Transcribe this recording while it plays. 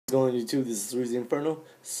Going YouTube, this is 3zinferno.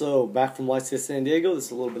 So, back from YCS San Diego. This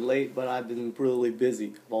is a little bit late, but I've been really busy.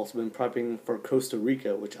 I've also been prepping for Costa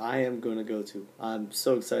Rica, which I am going to go to. I'm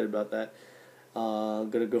so excited about that. I'm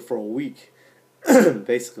going to go for a week,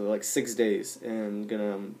 basically, like 6 days, and going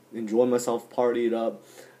to enjoy myself, party it up,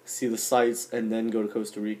 see the sights, and then go to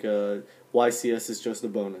Costa Rica. YCS is just a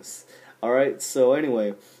bonus. Alright, so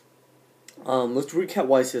anyway, let's recap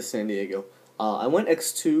YCS San Diego. I went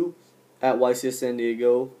X2 at YCS San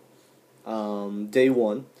Diego day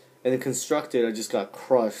one, and then constructed I just got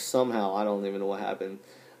crushed somehow. I don't even know what happened,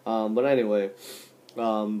 but anyway,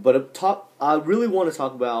 but up top I really want to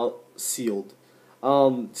talk about sealed.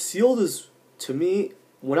 Sealed is, to me,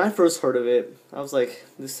 when I first heard of it, I was like,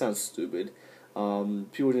 this sounds stupid.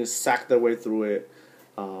 People just sack their way through it.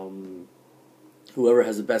 Whoever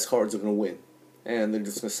has the best cards are going to win, and they're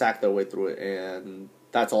just going to sack their way through it, and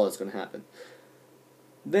that's all that's going to happen.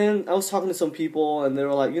 Then I was talking to some people, and they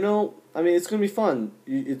were like, I mean, it's going to be fun.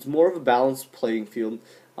 It's more of a balanced playing field.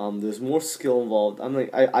 There's more skill involved. I'm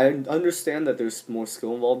like, I understand that there's more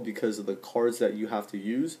skill involved because of the cards that you have to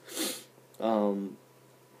use. People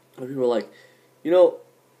were like,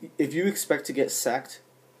 if you expect to get sacked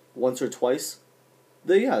once or twice,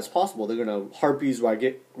 then yeah, it's possible. They're going to Harpies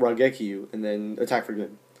Rageki you and then attack for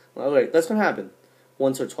good. Well, okay, that's going to happen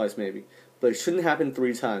once or twice maybe. But it shouldn't happen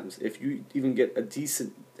 3 times if you even get a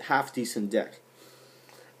decent, half-decent deck.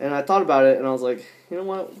 And I thought about it, and I was like, you know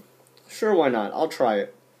what? Sure, why not? I'll try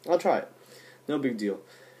it. No big deal.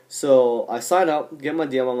 So I sign up, get my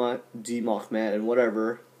DMOC mat and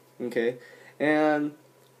whatever, okay? And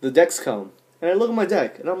the decks come. And I look at my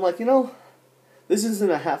deck, and I'm like, this isn't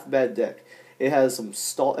a half-bad deck. It has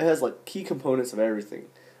like key components of everything.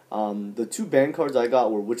 The 2 banned cards I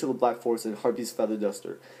got were Witch of the Black Forest and Harpy's Feather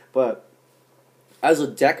Duster. But as a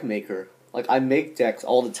deck maker, like, I make decks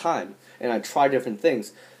all the time, and I try different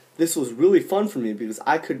things. This was really fun for me because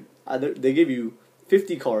they give you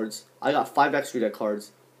 50 cards. I got 5 extra deck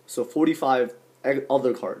cards, so 45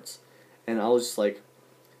 other cards. And I was just like,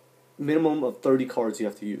 minimum of 30 cards you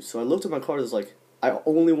have to use. So I looked at my cards, I was like, I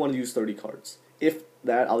only want to use 30 cards. If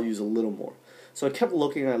that, I'll use a little more. So I kept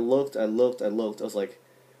looking, I looked. I was like,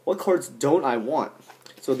 what cards don't I want?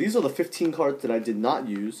 So these are the 15 cards that I did not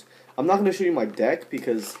use. I'm not going to show you my deck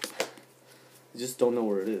because I just don't know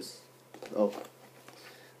where it is. Oh,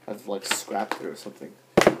 I've like scrapped it or something.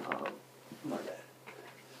 My bad.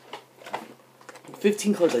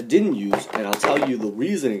 15 cards I didn't use, and I'll tell you the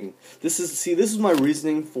reasoning. This is my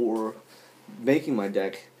reasoning for making my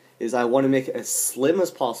deck. Is I want to make it as slim as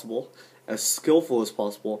possible, as skillful as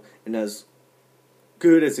possible, and as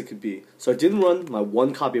good as it could be. So I didn't run my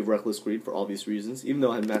 1 copy of Reckless Greed for obvious reasons, even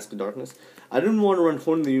though I had Mask of Darkness. I didn't want to run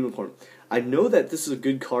Horn of the Unicorn. I know that this is a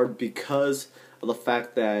good card because of the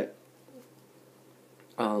fact that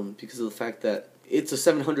it's a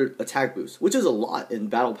 700 attack boost, which is a lot in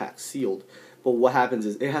Battle Pack sealed. But what happens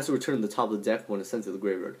is it has to return to the top of the deck when it's sent to the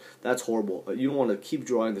graveyard. That's horrible. You don't want to keep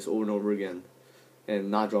drawing this over and over again and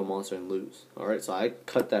not draw a monster and lose. Alright, so I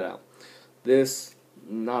cut that out. This,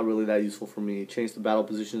 not really that useful for me. Change the battle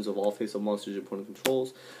positions of all face-up monsters your opponent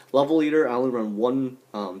controls. Level Eater, I only run 1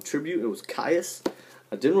 tribute. It was Caius.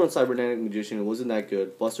 I didn't run Cybernetic Magician. It wasn't that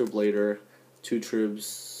good. Buster Blader, 2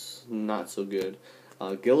 tribs, not so good.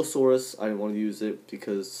 Gillosaurus, I didn't want to use it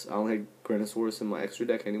because I only had Granosaurus in my extra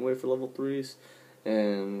deck anyway for level 3s.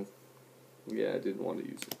 And yeah, I didn't want to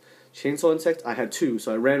use it. Chainsaw Insect, I had 2,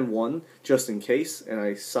 so I ran 1 just in case, and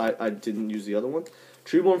I didn't use the other one.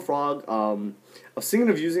 Treeborn Frog, I was thinking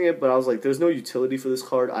of using it, but I was like, there's no utility for this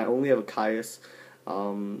card. I only have a Caius,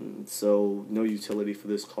 so no utility for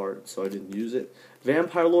this card, so I didn't use it.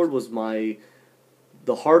 Vampire Lord was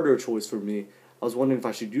the harder choice for me. I was wondering if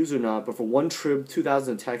I should use it or not, but for 1 trib,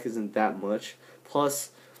 2,000 attack isn't that much. Plus,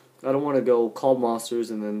 I don't want to go call monsters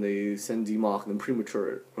and then they send DMOC and then premature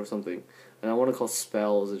it or something. And I want to call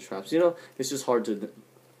spells and traps. It's just hard to,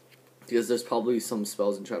 because there's probably some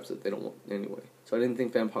spells and traps that they don't want anyway. So I didn't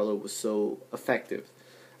think Vampire Lord was so effective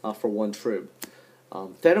for 1 trib.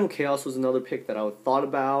 Phantom Chaos was another pick that I thought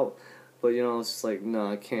about, but it's just like,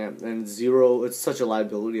 no, I can't. And 0, it's such a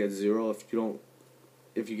liability at 0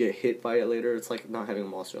 if you get hit by it later. It's like not having a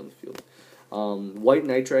monster on the field. White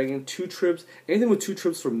Night Dragon, 2 tribs. Anything with 2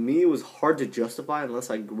 tribs for me was hard to justify unless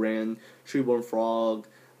I ran Treeborn Frog,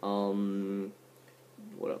 Treeborn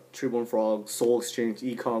Frog, Soul Exchange,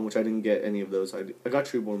 Econ, which I didn't get any of those. I got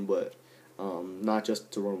Treeborn, but not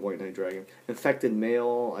just to run White Night Dragon. Infected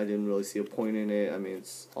Male, I didn't really see a point in it. I mean,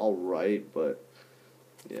 it's alright, but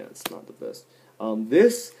yeah, it's not the best.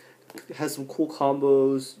 This has some cool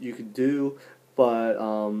combos you could do, but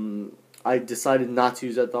I decided not to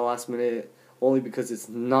use it at the last minute. only because it's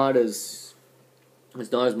not as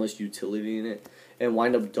much utility in it. And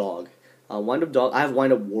Wind Up Dog. I have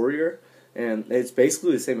Wind Up Warrior, and it's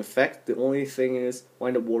basically the same effect. The only thing is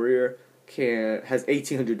Wind Up Warrior has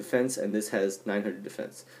 1800 defense, and this has 900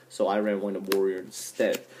 defense. So I ran Wind Up Warrior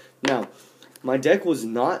instead. Now, my deck was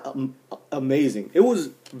not amazing. It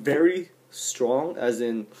was very strong, as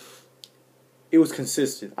in it was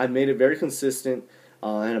consistent. I made it very consistent.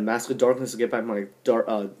 I had a Mask of Darkness to get back my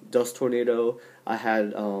Dust Tornado. I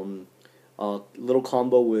had a little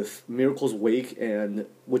combo with Miracle's Wake and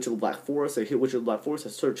Witch of the Black Forest. I hit Witch of the Black Forest, I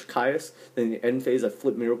search Caius. Then in the end phase, I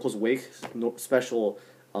flip Miracle's Wake, special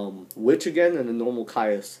Witch again, and a normal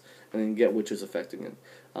Caius, and then get Witch's effect again.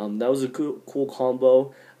 That was a cool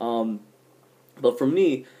combo. But for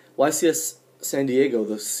me, YCS San Diego,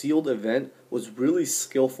 the sealed event, was really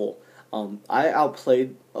skillful. I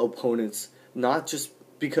outplayed opponents not just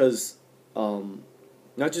because of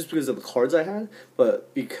the cards I had,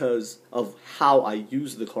 but because of how I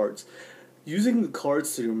use the cards. Using the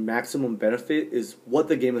cards to your maximum benefit is what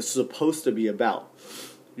the game is supposed to be about.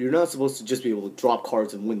 You're not supposed to just be able to drop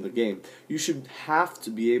cards and win the game. You should have to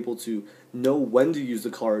be able to know when to use the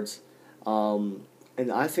cards,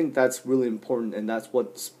 and I think that's really important, and that's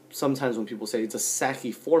what sometimes when people say it's a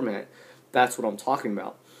sacky format, that's what I'm talking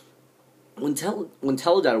about. When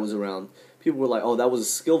Teledata was around, people were like, oh, that was a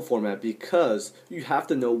skill format because you have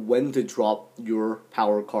to know when to drop your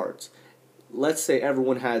power cards. Let's say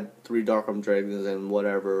everyone had 3 Darkroom Dragons and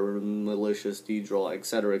whatever, Malicious, D-Draw,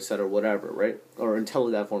 etc., whatever, right? Or in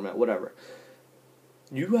Teledata format, whatever.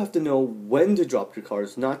 You have to know when to drop your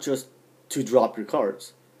cards, not just to drop your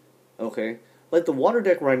cards, okay? Like the Water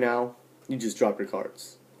deck right now, you just drop your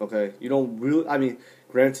cards, okay? You don't really, I mean,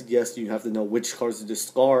 granted, yes, you have to know which cards to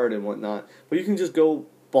discard and whatnot, but you can just go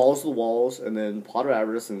balls to the walls and then Potter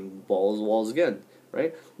Avarice and balls to the walls again,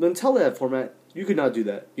 right? But in Teledata format, you could not do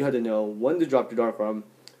that. You had to know when to drop your Darkroom,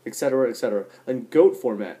 etc., etc. In Goat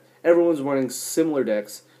format, everyone's running similar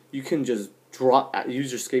decks. You can just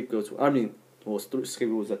use your Scapegoats. I mean, well,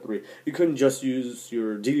 Scapegoat was at 3. You couldn't just use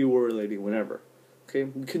your DD Warrior Lady whenever. Okay,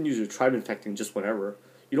 you couldn't use your Tribe Infecting just whenever.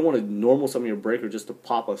 You don't want to normal summon your Breaker just to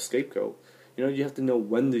pop a Scapegoat. You know, you have to know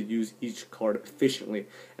when to use each card efficiently.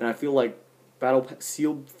 And I feel like Battle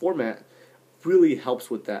Sealed format really helps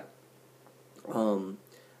with that.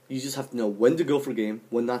 You just have to know when to go for game,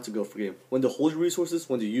 when not to go for game, when to hold your resources,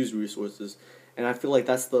 when to use resources. And I feel like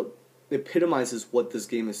that's epitomizes what this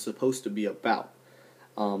game is supposed to be about.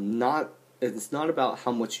 It's not about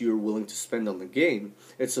how much you're willing to spend on the game.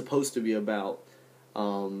 It's supposed to be about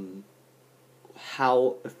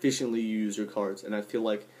how efficiently you use your cards. And I feel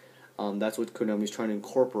like that's what Konami's trying to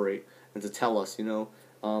incorporate and to tell us, you know.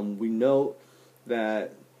 We know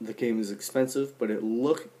that the game is expensive, but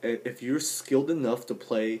if you're skilled enough to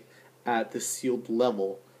play at the sealed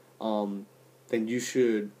level, then you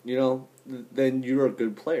should, you know, then you're a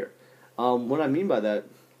good player. What I mean by that,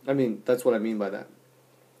 that's what I mean by that.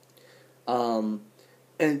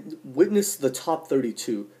 And witness the top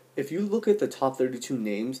 32. If you look at the top 32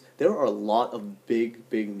 names, there are a lot of big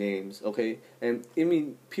names, okay? And, I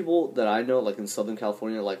mean, people that I know, like in Southern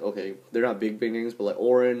California, like, okay, they're not big names, but like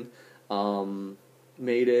Oren,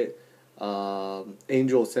 made it.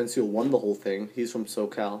 Angel Asensio won the whole thing. He's from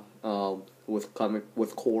SoCal,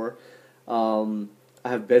 with Core. I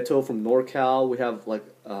have Beto from NorCal.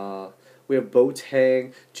 We have Bo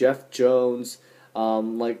Tang, Jeff Jones,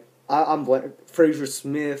 I'm Fraser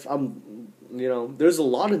Smith. There's a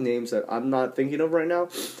lot of names that I'm not thinking of right now,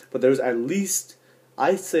 but there's at least,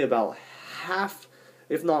 I'd say about half,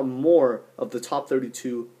 if not more, of the top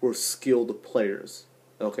 32 were skilled players,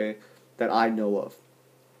 okay, that I know of.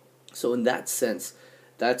 So in that sense,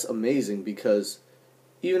 that's amazing because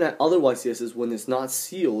even at other YCSs, when it's not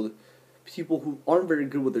sealed, people who aren't very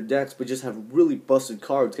good with their decks but just have really busted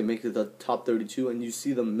cards can make it to the top 32, and you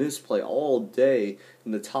see them misplay all day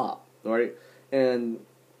in the top, right? And,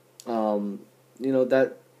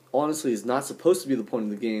 that honestly is not supposed to be the point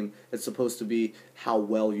of the game. It's supposed to be how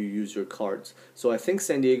well you use your cards. So I think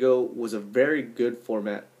San Diego was a very good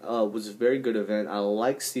format, was a very good event. I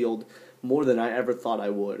like sealed more than I ever thought I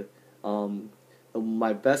would.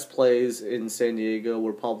 My best plays in San Diego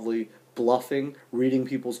were probably bluffing, reading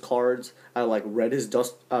people's cards. I read his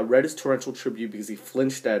torrential tribute because he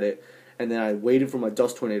flinched at it, and then I waited for my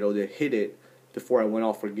dust tornado to hit it before I went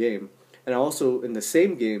off for game. And I also, in the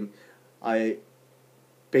same game, I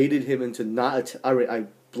baited him into I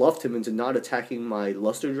bluffed him into not attacking my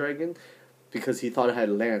Luster Dragon because he thought I had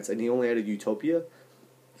Lance and he only had a Utopia.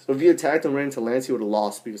 So if he attacked and ran into Lance, he would have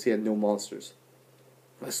lost because he had no monsters.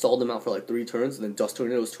 I stalled him out for 3 turns, and then Dust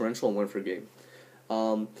Tornado's Torrential and went for game.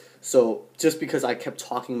 So just because I kept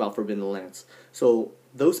talking about Forbidden Lands, so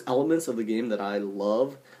those elements of the game that I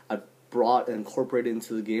love, I brought and incorporated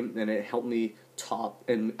into the game, and it helped me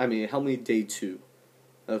it helped me day 2,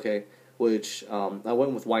 okay, which I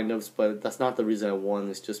went with windups, but that's not the reason I won.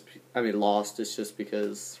 It's just lost. It's just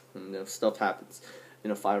because stuff happens in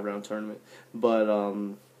a 5-round tournament. But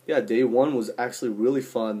yeah, day 1 was actually really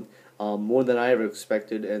fun, more than I ever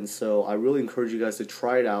expected, and so I really encourage you guys to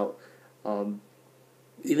try it out.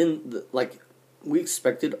 We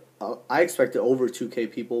expected, I expected over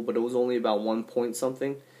 2K people, but it was only about 1 point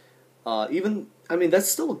something. That's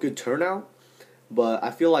still a good turnout, but I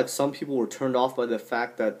feel like some people were turned off by the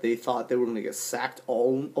fact that they thought they were going to get sacked,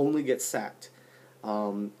 only get sacked,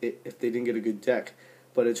 if they didn't get a good deck.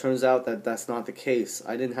 But it turns out that that's not the case.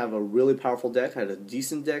 I didn't have a really powerful deck. I had a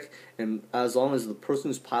decent deck, and as long as the person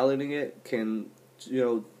who's piloting it can,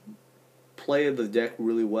 play the deck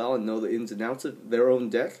really well and know the ins and outs of their own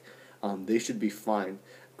deck, they should be fine.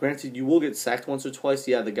 Granted, you will get sacked once or twice.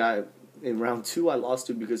 Yeah, the guy in round 2 I lost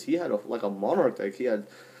to because he had a Monarch deck. He had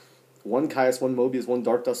 1 Caius, 1 Mobius, 1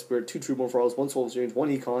 Dark Dust Spirit, 2 True Morphos, 1 Soul Exchange,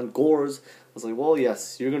 1 Econ, Gores. I was like, well,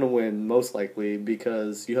 yes, you're going to win, most likely,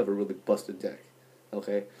 because you have a really busted deck.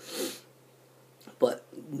 Okay? But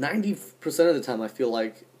 90% of the time, I feel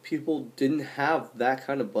like people didn't have that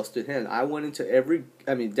kind of busted hand. I went into every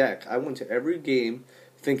game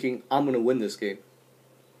thinking, I'm going to win this game.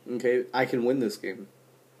 Okay? I can win this game.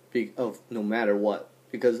 No matter what.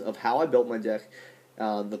 Because of how I built my deck,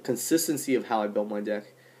 the consistency of how I built my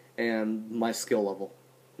deck, and my skill level.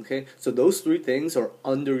 Okay? So those 3 things are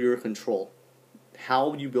under your control.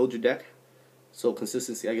 How you build your deck. So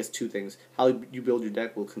consistency, I guess 2 things. How you build your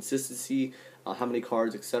deck, consistency, how many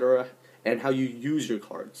cards, etc., and how you use your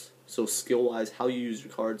cards. So skill-wise, how you use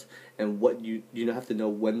your cards, and what you have to know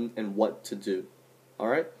when and what to do.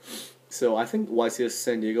 Alright? So I think YCS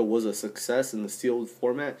San Diego was a success in the sealed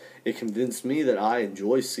format. It convinced me that I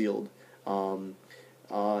enjoy sealed. Could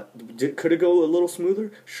it go a little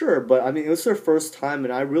smoother? Sure, but it was their first time,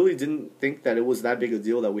 and I really didn't think that it was that big a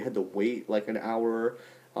deal that we had to wait like an hour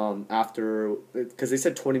after, because they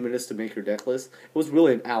said 20 minutes to make your deck list. It was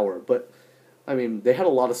really an hour, but they had a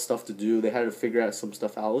lot of stuff to do. They had to figure out some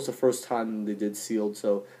stuff out. It was the first time they did sealed,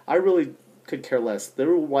 so I really could care less. There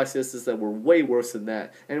were YCSs that were way worse than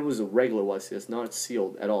that, and it was a regular YCS, not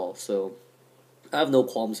sealed at all. So I have no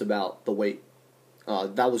qualms about the wait.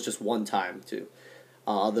 That was just one time too.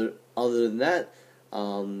 Other than that,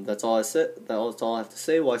 that's all I said. That's all I have to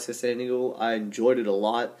say. YCS San Diego, I enjoyed it a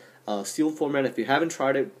lot. Sealed format, if you haven't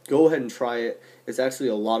tried it, go ahead and try it. It's actually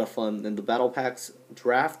a lot of fun, and the Battle Packs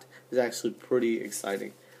draft is actually pretty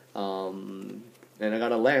exciting. And I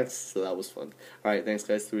got a Lance, so that was fun. Alright, thanks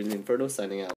guys. 3zinferno signing out.